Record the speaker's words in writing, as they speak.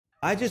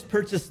I just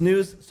purchased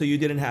Snoooz, so you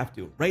didn't have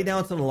to. Right now,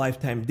 it's on a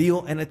lifetime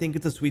deal, and I think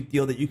it's a sweet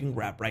deal that you can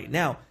grab right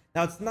now.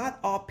 Now, it's not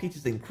all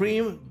peaches and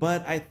cream,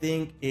 but I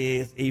think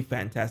it's a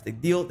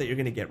fantastic deal that you're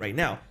going to get right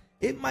now.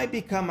 It might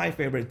become my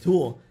favorite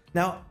tool.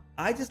 Now,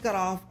 I just got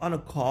off on a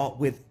call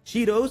with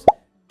Cheetos.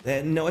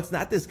 And no, it's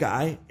not this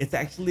guy. It's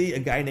actually a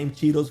guy named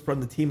Cheetos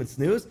from the team at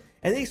Snoooz,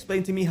 and they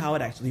explained to me how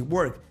it actually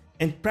worked.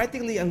 And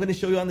practically, I'm going to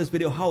show you on this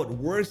video how it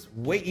works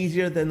way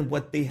easier than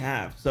what they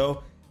have.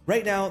 So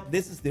right now,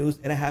 this is Snoooz,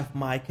 and I have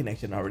my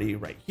connection already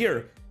right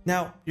here.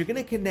 Now, you're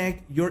going to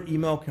connect your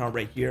email account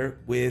right here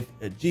with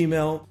a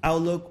Gmail,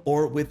 Outlook,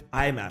 or with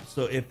IMAP.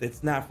 So if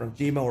it's not from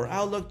Gmail or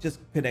Outlook, just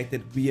connect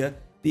it via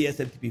the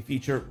SMTP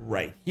feature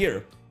right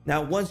here.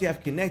 Now, once you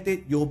have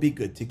connected, you'll be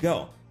good to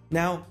go.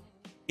 Now,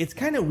 it's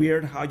kind of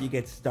weird how you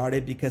get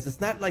started because it's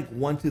not like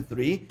 1, 2,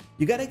 3.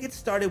 You got to get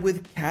started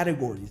with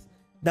categories.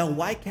 Now,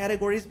 why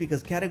categories?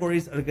 Because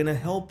categories are going to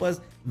help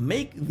us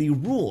make the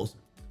rules.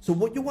 So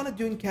what you want to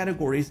do in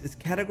categories is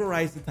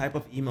categorize the type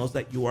of emails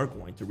that you are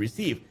going to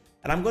receive.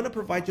 And I'm going to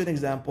provide you an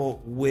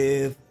example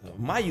with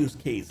my use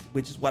case,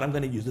 which is what I'm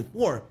going to use it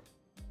for.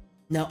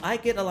 Now, I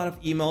get a lot of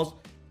emails,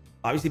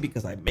 obviously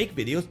because I make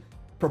videos,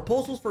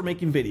 proposals for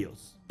making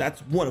videos.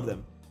 That's one of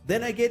them.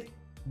 Then I get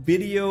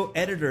video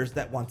editors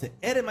that want to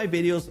edit my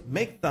videos,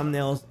 make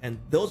thumbnails, and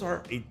those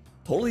are a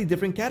totally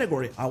different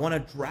category. I want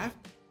to draft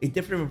a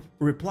different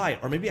reply,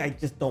 or maybe I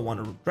just don't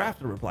want to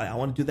draft a reply. I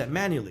want to do that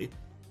manually.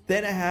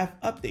 Then I have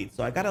updates.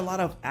 So I got a lot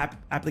of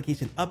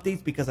application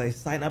updates because I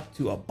sign up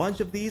to a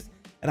bunch of these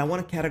and I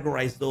want to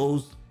categorize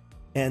those.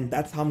 And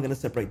that's how I'm going to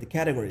separate the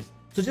categories.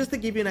 So just to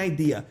give you an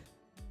idea,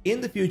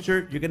 in the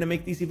future, you're going to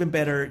make these even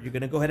better. You're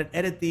going to go ahead and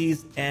edit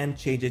these and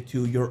change it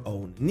to your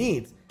own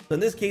needs. So in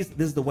this case,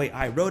 this is the way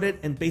I wrote it.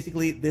 And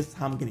basically this is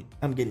how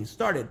I'm getting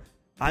started.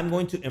 I'm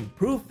going to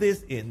improve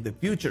this in the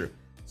future.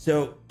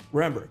 So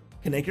remember,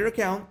 connect your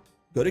account,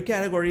 go to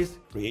categories,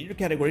 create your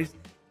categories.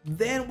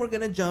 Then we're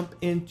going to jump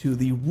into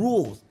the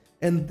rules.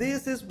 And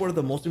this is where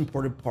the most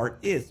important part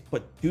is,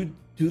 but do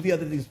the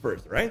other things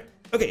first, right?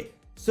 Okay,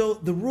 so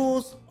the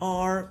rules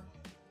are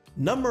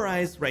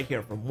numberized right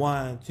here from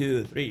 1,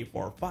 2, 3,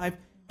 4, 5,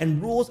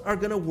 and rules are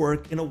going to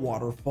work in a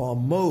waterfall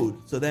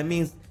mode. So that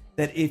means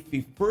that if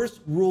the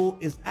first rule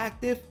is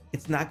active,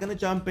 it's not going to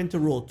jump into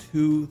rule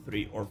 2,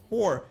 3, or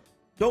 4.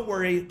 Don't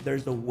worry,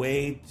 there's a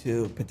way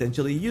to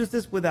potentially use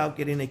this without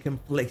getting a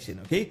confliction,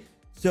 okay?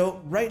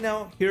 So right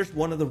now, here's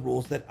one of the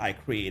rules that I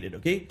created,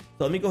 okay?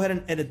 So let me go ahead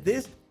and edit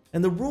this.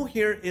 And the rule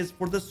here is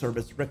for the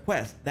service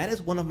request. That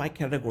is one of my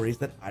categories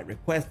that I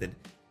requested.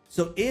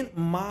 So in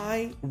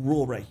my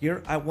rule right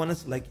here, I want to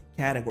select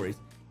categories,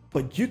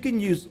 but you can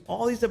use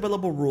all these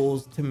available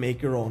rules to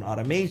make your own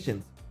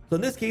automations. So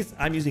in this case,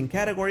 I'm using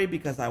category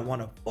because I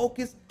want to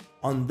focus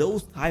on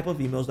those type of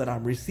emails that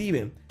I'm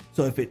receiving.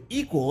 So if it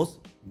equals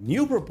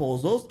new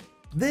proposals,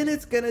 then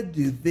it's going to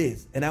do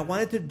this. And I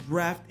wanted to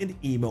draft an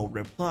email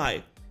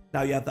reply.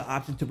 Now you have the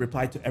option to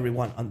reply to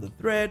everyone on the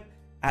thread,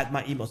 add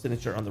my email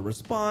signature on the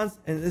response,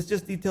 and it's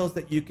just details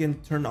that you can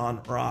turn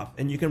on or off.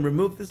 And you can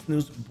remove the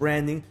Snoooz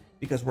branding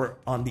because we're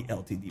on the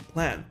LTD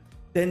plan.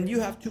 Then you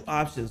have two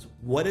options.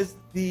 What is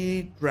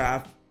the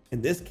draft?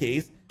 In this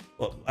case,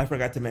 well, I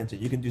forgot to mention,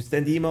 you can do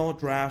send email,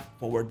 draft,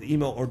 forward the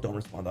email, or don't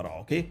respond at all,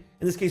 okay?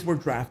 In this case, we're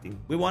drafting.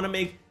 We want to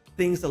make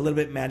things a little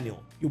bit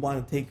manual. You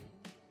want to take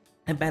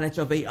advantage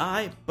of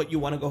AI, but you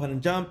want to go ahead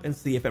and jump and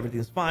see if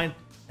everything's fine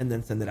and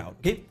then send it out,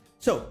 okay?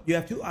 So you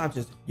have two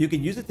options. You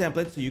can use a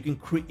template, so you can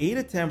create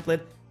a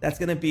template that's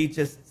going to be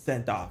just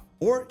sent off,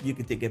 or you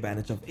can take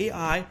advantage of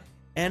AI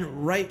and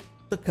write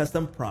the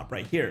custom prompt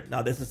right here.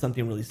 Now, this is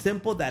something really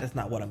simple. That is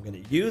not what I'm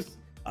going to use.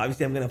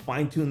 Obviously, I'm going to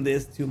fine tune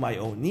this to my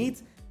own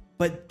needs,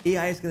 but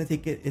AI is going to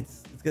take it.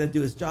 It's going to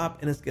do its job,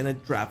 and it's going to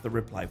draft the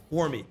reply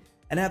for me.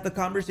 And I have the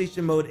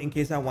conversation mode in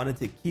case I wanted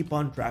to keep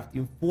on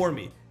drafting for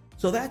me.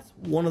 So that's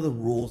one of the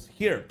rules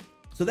here.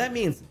 So that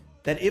means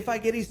that if I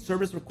get a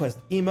service request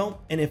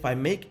email and if I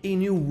make a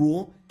new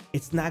rule,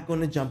 it's not going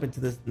to jump into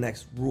this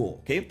next rule,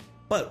 okay?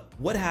 But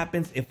what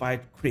happens if I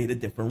create a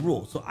different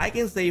rule? So I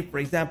can say, for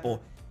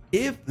example,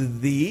 if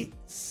the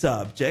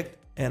subject,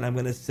 and I'm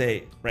going to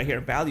say right here,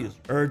 values,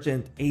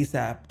 urgent,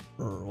 ASAP,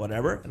 or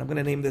whatever, and I'm going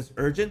to name this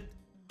urgent.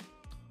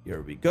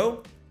 Here we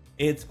go.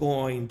 It's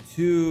going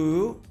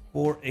to,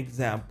 for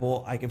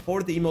example, I can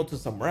forward the email to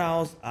somewhere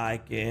else. I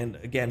can,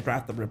 again,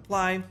 draft the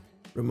reply,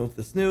 remove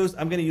the Snoooz.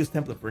 I'm going to use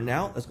template for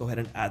now. Let's go ahead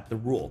and add the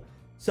rule.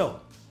 So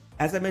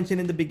as I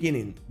mentioned in the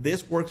beginning,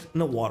 this works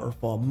in a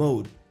waterfall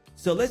mode.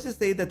 So let's just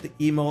say that the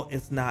email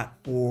is not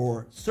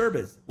for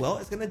service. Well,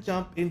 it's going to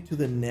jump into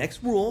the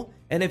next rule.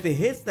 And if it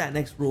hits that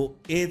next rule,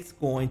 it's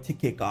going to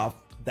kick off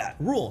that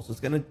rule. So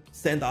it's going to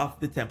send off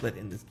the template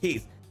in this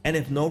case. And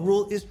if no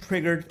rule is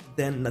triggered,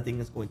 then nothing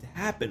is going to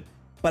happen.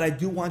 But I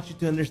do want you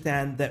to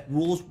understand that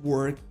rules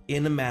work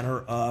in a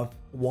manner of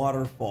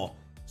waterfall.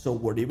 So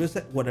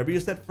whatever you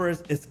set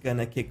first, it's going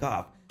to kick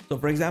off. So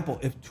for example,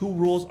 if two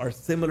rules are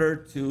similar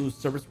to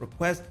service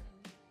request,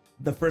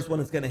 the first one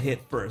is going to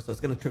hit first. So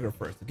it's going to trigger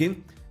first. Okay.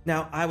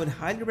 Now, I would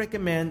highly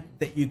recommend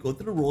that you go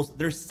through the rules.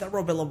 There's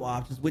several available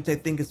options, which I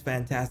think is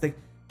fantastic.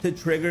 to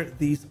trigger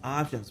these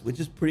options, which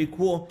is pretty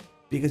cool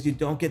because you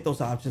don't get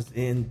those options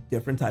in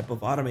different type of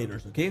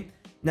automators. Okay,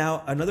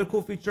 now another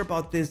cool feature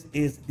about this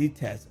is the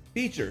test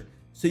feature.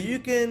 So you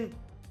can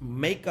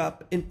make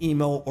up an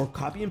email or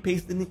copy and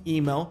paste in the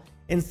email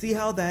and see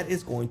how that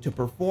is going to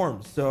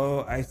perform.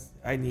 So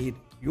I need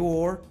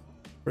your,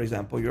 for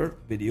example, your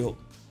video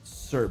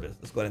service.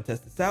 Let's go ahead and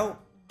test this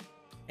out.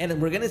 And then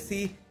we're gonna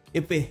see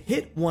if it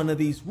hit one of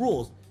these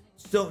rules.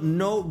 So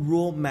no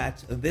rule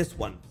match this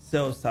one.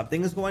 So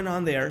something is going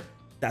on there.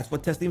 That's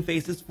what testing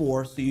phase is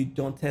for. So you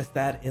don't test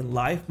that in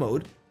live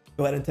mode.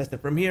 Go ahead and test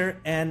it from here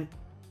and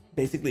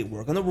basically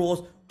work on the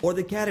rules or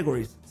the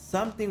categories.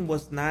 Something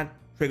was not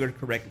triggered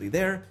correctly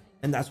there,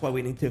 and that's why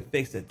we need to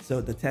fix it.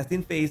 So the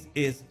testing phase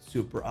is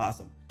super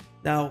awesome.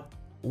 Now,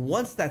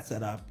 once that's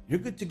set up, you're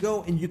good to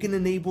go and you can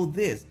enable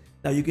this.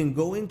 Now you can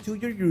go into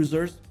your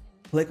users,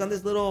 click on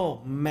this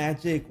little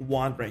magic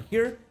wand right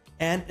here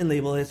and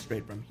enable it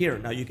straight from here.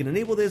 Now you can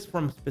enable this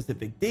from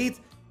specific dates,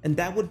 and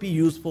that would be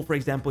useful. For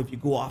example, if you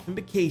go off on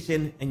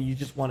vacation and you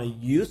just want to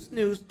use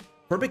Snoooz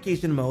for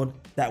vacation mode,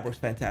 that works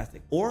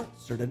fantastic, or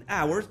certain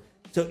hours.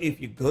 So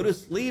if you go to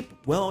sleep,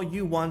 well,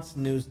 you want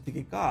Snoooz to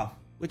kick off,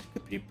 which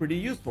could be pretty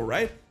useful,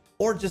 right?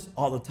 Or just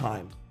all the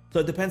time. So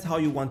it depends how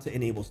you want to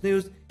enable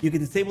Snoooz. You can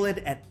disable it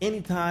at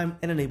any time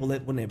and enable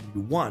it whenever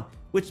you want,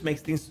 which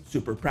makes things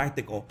super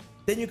practical.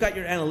 Then you got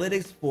your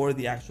analytics for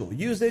the actual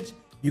usage.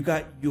 You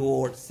got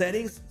your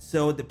settings.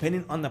 So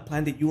depending on the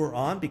plan that you are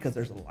on, because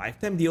there's a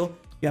lifetime deal,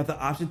 you have the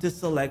option to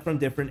select from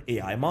different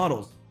AI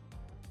models.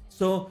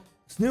 So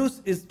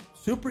Snoooz is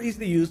super easy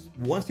to use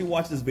once you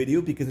watch this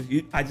video, because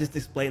I just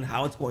explained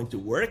how it's going to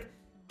work.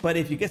 But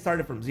if you get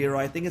started from zero,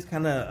 I think it's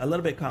kind of a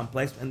little bit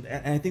complex, and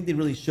I think they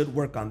really should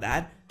work on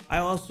that. I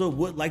also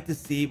would like to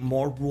see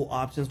more rule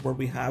options where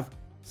we have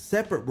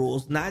separate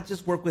rules, not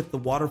just work with the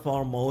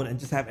waterfall mode and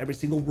just have every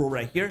single rule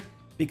right here,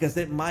 because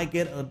it might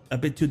get a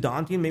bit too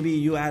daunting. Maybe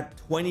you add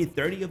 20,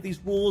 30 of these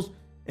rules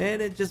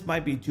and it just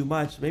might be too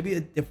much. Maybe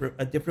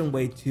a different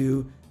way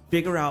to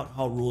figure out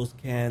how rules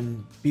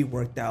can be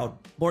worked out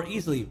more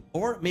easily,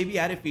 or maybe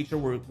add a feature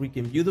where we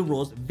can view the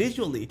rules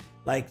visually,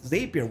 like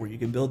Zapier, where you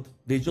can build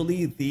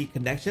visually the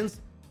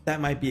connections. That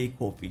might be a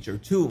cool feature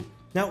too.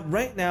 Now,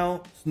 right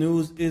now,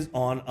 Snoooz is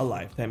on a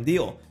lifetime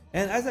deal.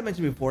 And as I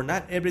mentioned before,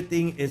 not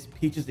everything is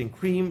peaches and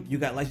cream. You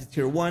got license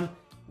tier 1,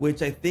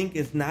 which I think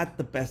is not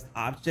the best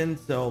option.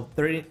 So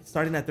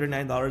starting at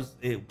 $39,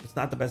 it's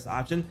not the best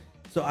option.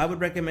 So I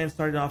would recommend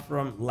starting off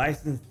from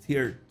license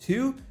tier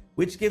 2,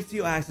 which gives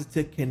you access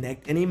to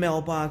connect any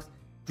mailbox,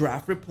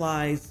 draft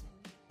replies,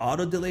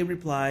 auto delay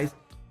replies,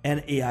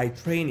 and AI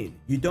training.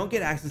 You don't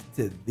get access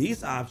to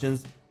these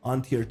options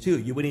on tier 2.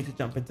 You would need to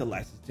jump into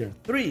license tier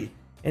 3.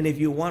 And if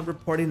you want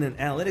reporting and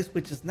analytics,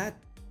 which is not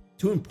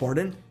too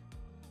important,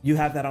 you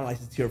have that on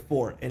license tier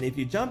 4. And if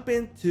you jump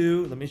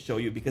into, let me show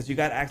you, because you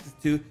got access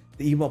to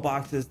the email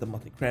boxes, the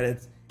monthly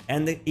credits,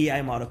 and the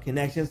AI model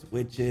connections,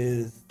 which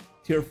is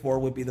tier 4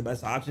 would be the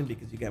best option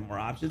because you get more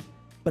options.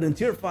 But in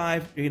tier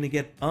 5, you're gonna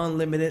get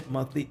unlimited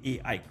monthly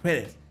AI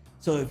credits.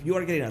 So if you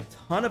are getting a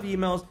ton of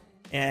emails,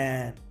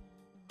 and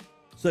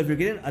so if you're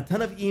getting a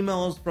ton of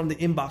emails from the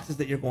inboxes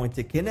that you're going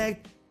to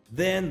connect,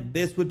 then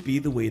this would be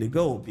the way to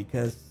go,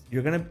 because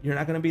you're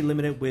not gonna be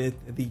limited with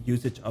the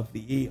usage of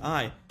the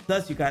AI.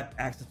 Plus, you got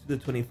access to the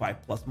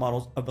 25+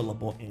 models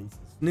available in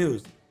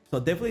Snoooz. So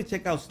definitely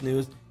check out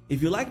Snoooz.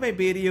 If you like my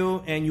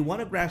video and you want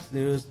to grab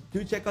Snoooz,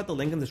 do check out the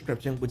link in the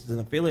description, which is an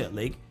affiliate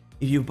link.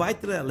 If you buy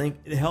through that link,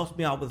 it helps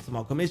me out with a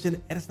small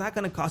commission, and it's not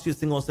going to cost you a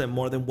single cent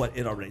more than what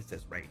it already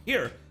says right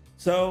here.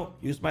 So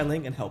use my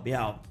link and help me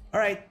out. All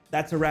right,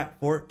 that's a wrap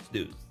for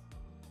Snoooz.